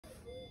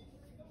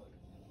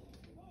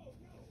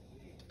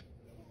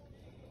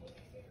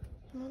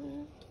Good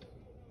morning.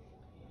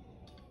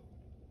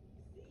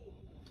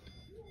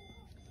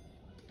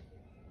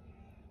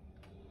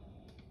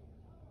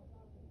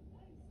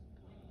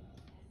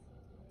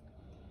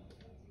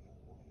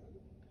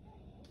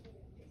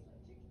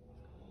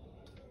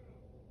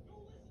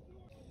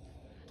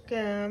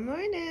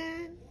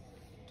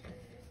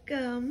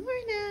 Good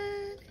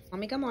morning.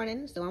 Mommy, good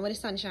morning. It's the one with the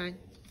sunshine.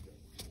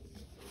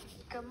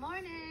 Good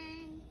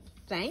morning.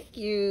 Thank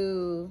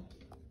you.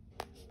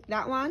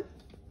 That one?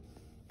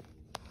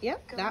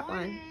 Yep, good that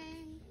morning.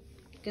 One.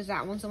 Because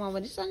that one's the one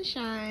with the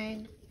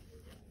sunshine.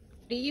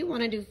 What do you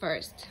want to do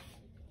first?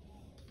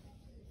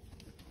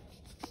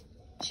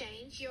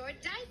 Change your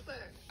diaper.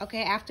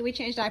 Okay, after we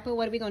change diaper,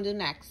 what are we going to do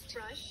next?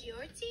 Brush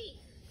your teeth.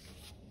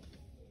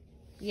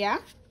 Yeah?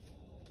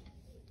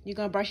 You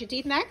going to brush your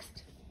teeth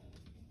next?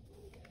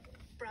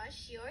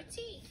 Brush your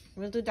teeth.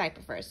 We'll do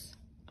diaper first.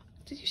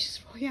 Did you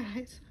just roll your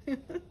eyes?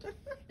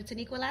 It's an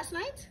equal last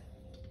night?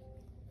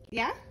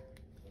 Yeah?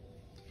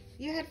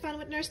 You had fun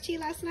with Nurse T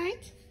last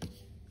night?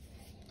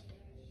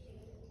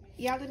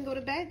 Y'all didn't go to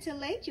bed till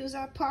late. You was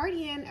out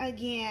partying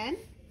again.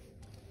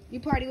 You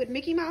partied with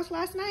Mickey Mouse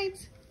last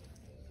night?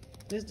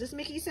 Does this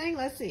Mickey sing?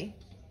 Let's see.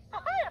 Hi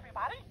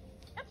everybody,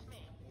 it's me,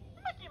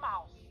 Mickey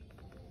Mouse.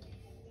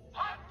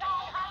 Hot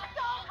dog,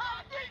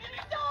 hot diggity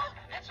dog.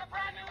 It's a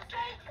brand new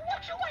day.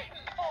 What you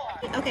waiting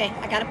for? Okay,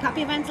 I got a pop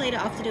your ventilator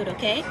off to do it,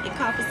 okay? Your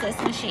cough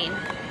assist machine.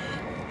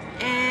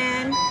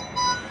 And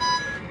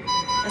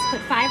let's put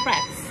 5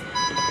 reps.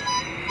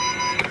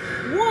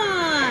 1, 2,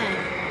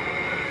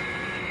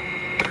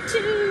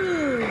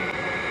 3,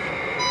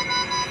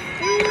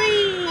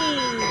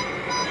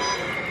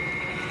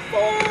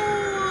 4,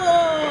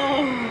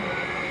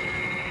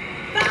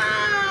 5.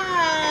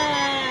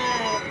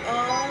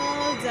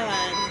 All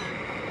done.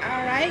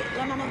 All right,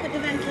 well, I'm gonna put the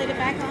ventilator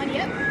back on.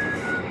 Yep. Go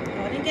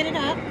ahead and get it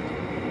up.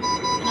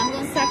 And I'm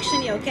gonna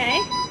suction you,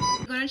 okay?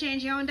 You're gonna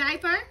change your own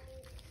diaper?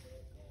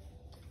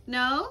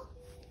 No?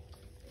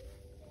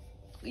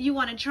 You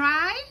wanna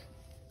try?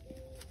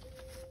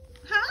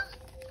 Huh?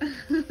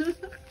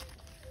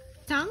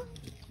 Tongue?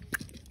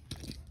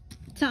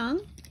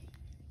 Tongue?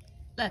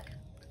 Look,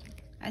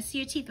 I see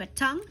your teeth, but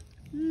tongue?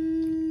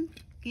 Can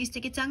you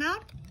stick your tongue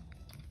out?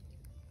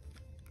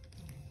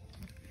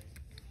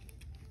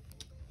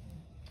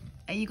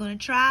 Are you gonna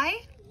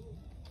try?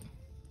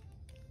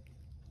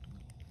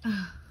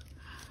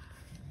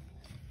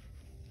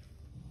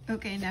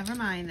 Okay, never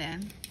mind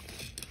then.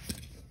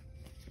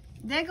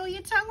 There go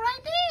your tongue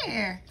right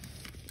there.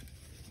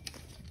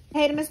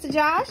 Hey to Mr.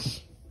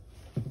 Josh.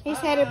 He's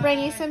had to bring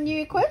you some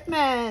new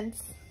equipment.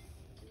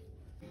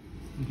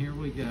 Here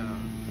we go.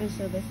 And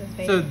so this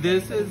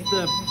is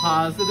the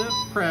positive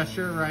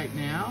pressure right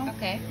now.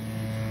 Okay.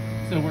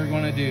 So we're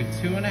going to do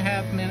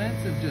 2.5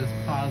 minutes of just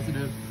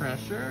positive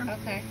pressure.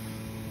 Okay.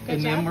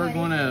 And then we're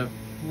going to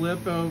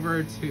flip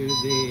over to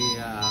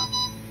the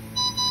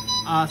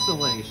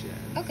oscillation.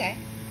 Okay.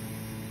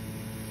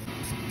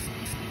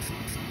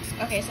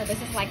 Okay, so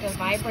this is like a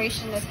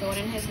vibration that's going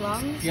in his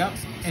lungs? Yep.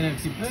 And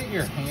if you put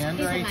your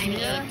hand right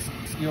here,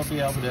 you'll be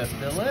able to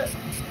feel it.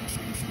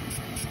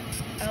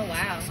 Oh,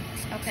 wow.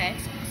 Okay.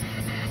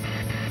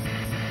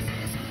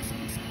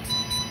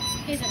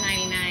 He's a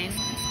 99.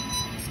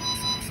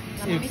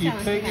 If you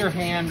put your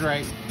hand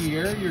right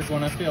here, you're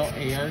going to feel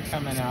air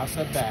coming out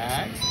the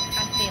back.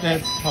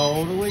 That's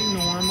totally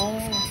normal.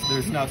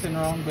 There's nothing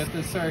wrong with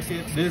the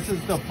circuit. This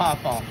is the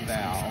pop-off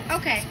valve.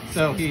 Okay.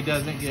 So he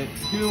doesn't get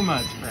too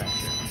much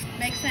pressure.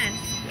 Makes sense.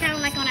 Kind of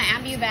like on an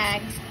ambu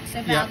bag,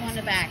 the valve on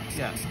the back.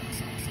 Yeah.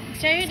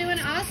 Jay, you're doing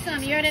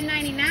awesome. You're at a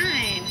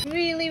 99.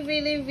 Really,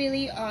 really,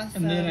 really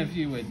awesome. And then if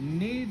you would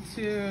need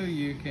to,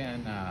 you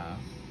can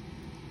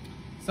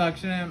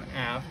suction him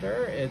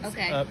after. It's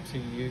up to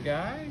you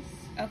guys.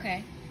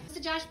 Okay. Mr.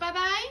 Josh,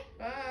 bye-bye.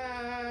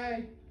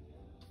 Bye.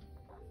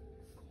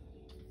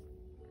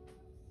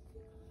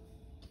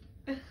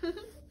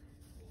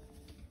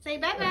 Say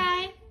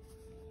bye-bye.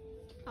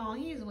 Oh,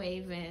 he's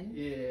waving.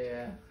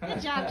 Yeah.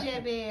 Good job,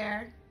 Jet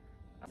Bear.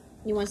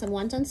 You want some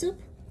wonton soup?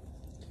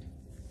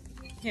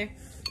 Here.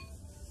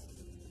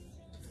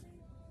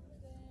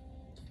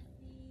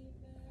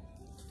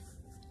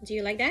 Do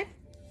you like that?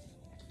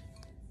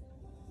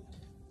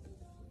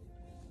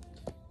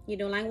 You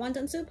don't like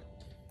wonton soup?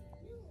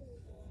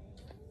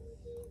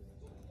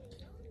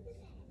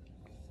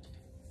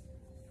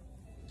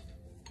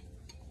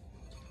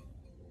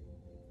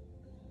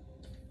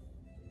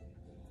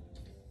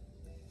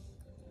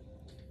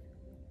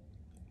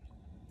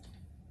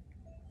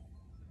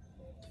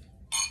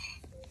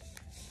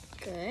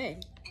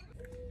 Good.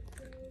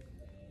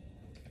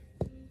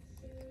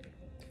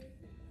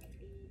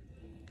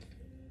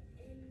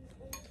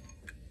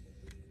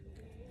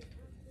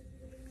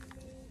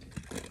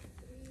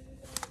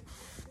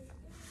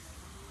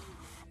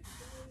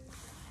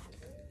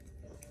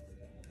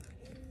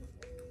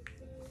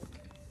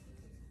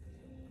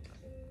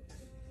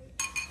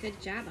 Good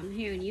job. I'm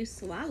hearing you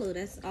swallow.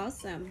 That's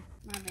awesome.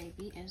 My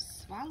baby is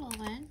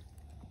swallowing.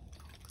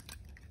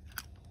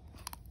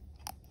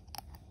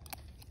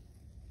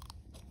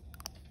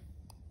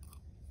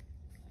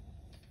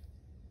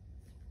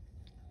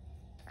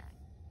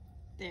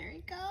 There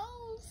he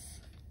goes.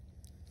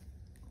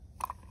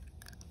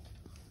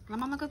 Let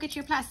Mama go get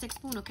you a plastic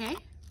spoon, okay?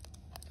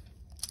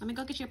 Let me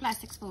go get you a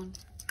plastic spoon.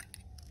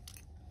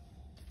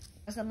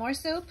 Some more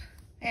soup?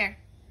 Here.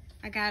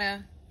 I got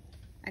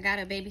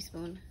a baby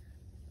spoon.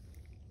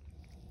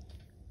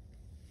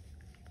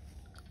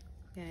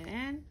 Get it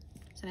in.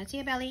 Send it to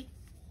your belly.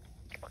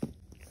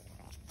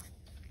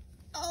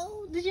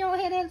 Oh, did you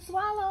overhear that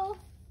swallow?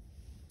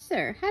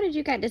 Sir, how did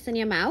you get this in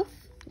your mouth?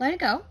 Let it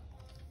go.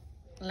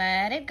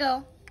 Let it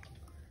go.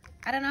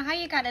 I don't know how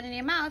you got it in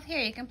your mouth. Here,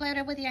 you can play with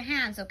it with your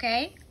hands,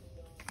 okay?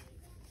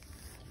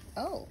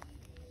 Oh.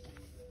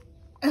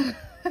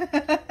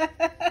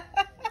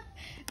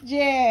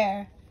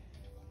 Yeah.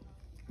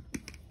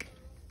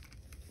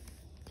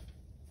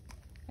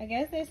 I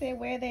guess they say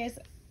where there's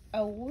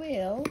a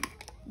will,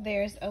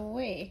 there's a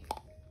way.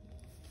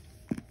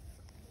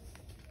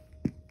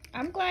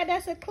 I'm glad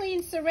that's a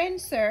clean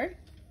syringe, sir.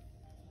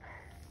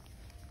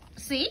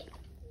 See?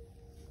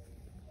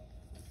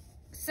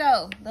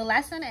 So, the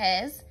lesson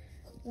is,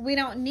 we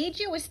don't need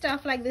you with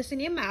stuff like this in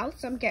your mouth,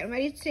 so I'm getting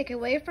ready to take it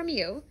away from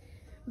you,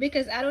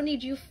 because I don't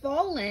need you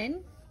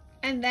falling,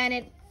 and then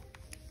it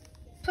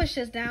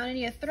pushes down in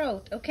your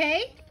throat,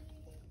 okay?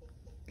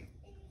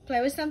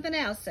 Play with something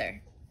else, sir.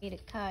 Need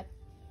to cut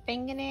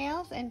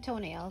fingernails and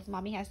toenails.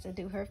 Mommy has to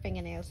do her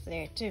fingernails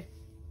there, too.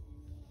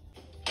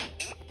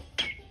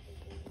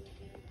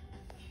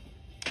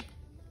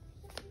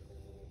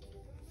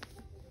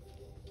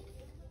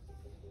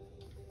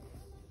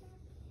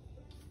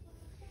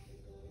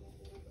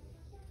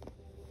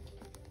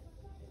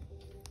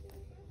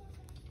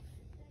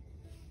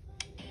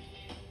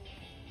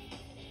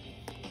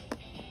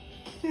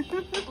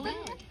 Blue.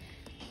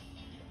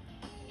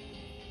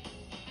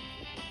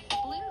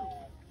 Blue.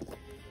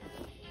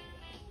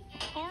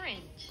 Orange.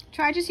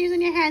 Try just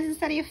using your hands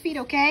instead of your feet,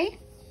 okay?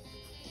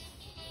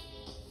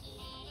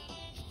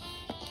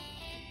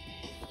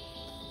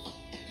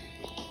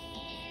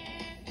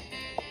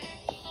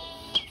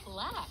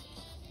 Black.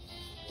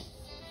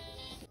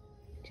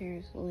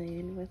 There's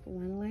laying with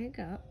one leg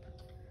up.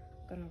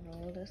 Gonna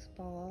roll this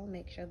ball.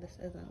 Make sure this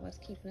isn't what's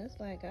keeping his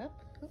leg up.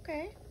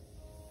 Okay.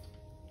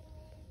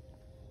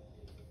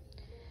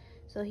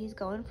 So he's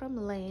going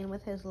from laying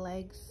with his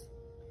legs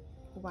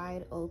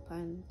wide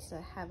open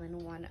to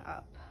having one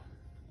up,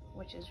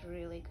 which is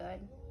really good,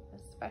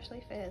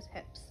 especially for his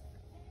hips.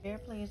 Bear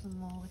plays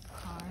more with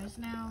cars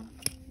now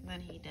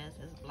than he does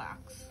his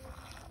blocks.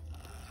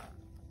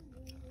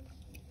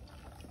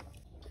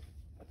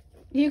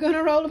 You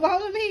gonna roll the ball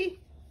with me?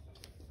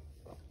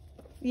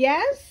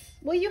 Yes?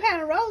 Well, you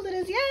haven't rolled it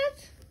as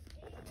yet.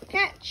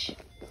 Catch.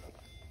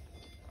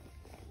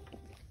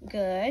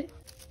 Good.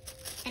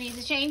 I need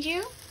to change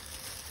you.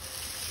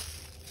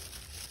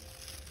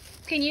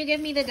 Can you give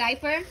me the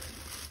diaper?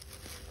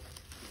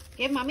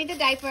 Give Mommy the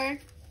diaper.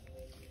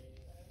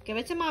 Give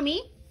it to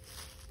Mommy.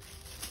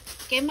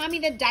 Give Mommy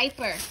the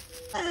diaper.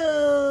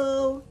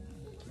 Oh.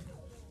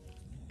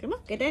 Come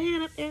on, get that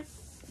hand up there.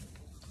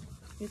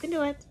 You can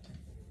do it.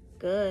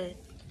 Good.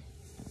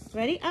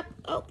 Ready? Up.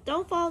 Oh,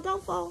 don't fall,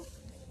 don't fall.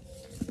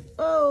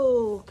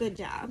 Oh, good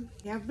job.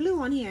 You have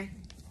blue on here.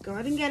 Go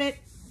ahead and get it.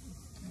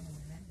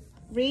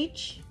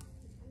 Reach.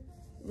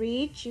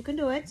 Reach. You can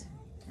do it.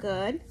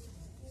 Good.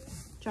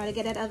 Try to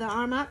get that other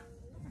arm up.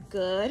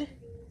 Good.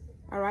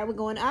 All right, we're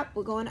going up.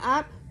 We're going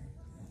up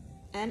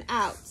and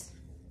out.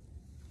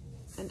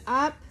 And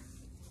up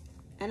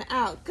and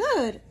out.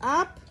 Good.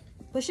 Up.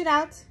 Push it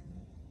out.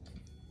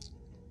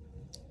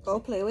 Go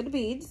play with the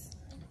beads.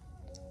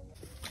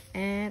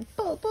 And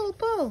pull, pull,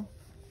 pull.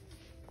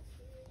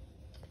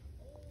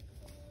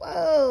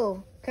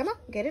 Whoa. Come on.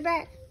 Get it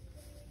back.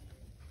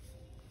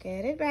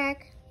 Get it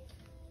back.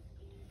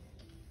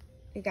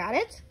 You got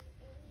it?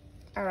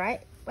 All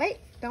right. Wait.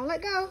 Don't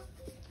let go.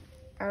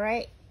 All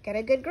right. Get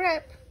a good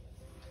grip.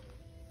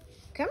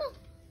 Come on.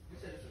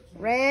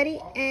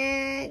 Ready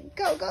and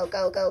go, go,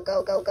 go, go,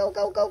 go, go, go,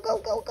 go, go, go,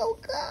 go, go,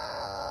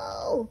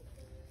 go.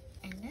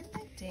 And then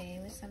the day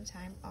with some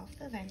time off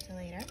the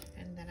ventilator,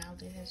 and then I'll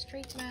do his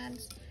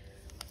treatments,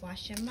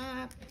 wash him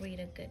up,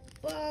 read a good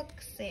book,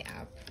 say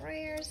our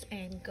prayers,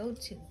 and go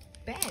to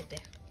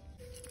bed.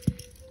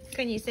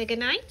 Can you say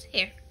goodnight?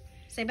 Here,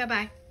 say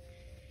bye-bye.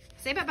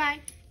 Say bye-bye.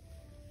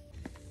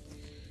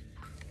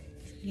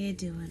 You're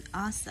doing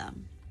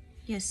awesome.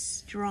 You're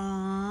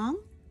strong.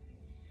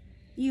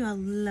 You're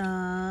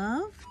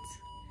loved.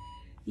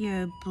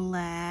 You're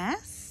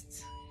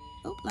blessed.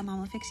 Oh, let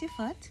Mama fix your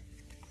foot.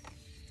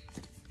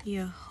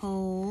 You're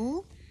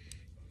whole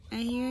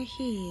and you're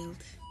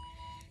healed.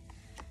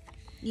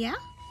 Yeah?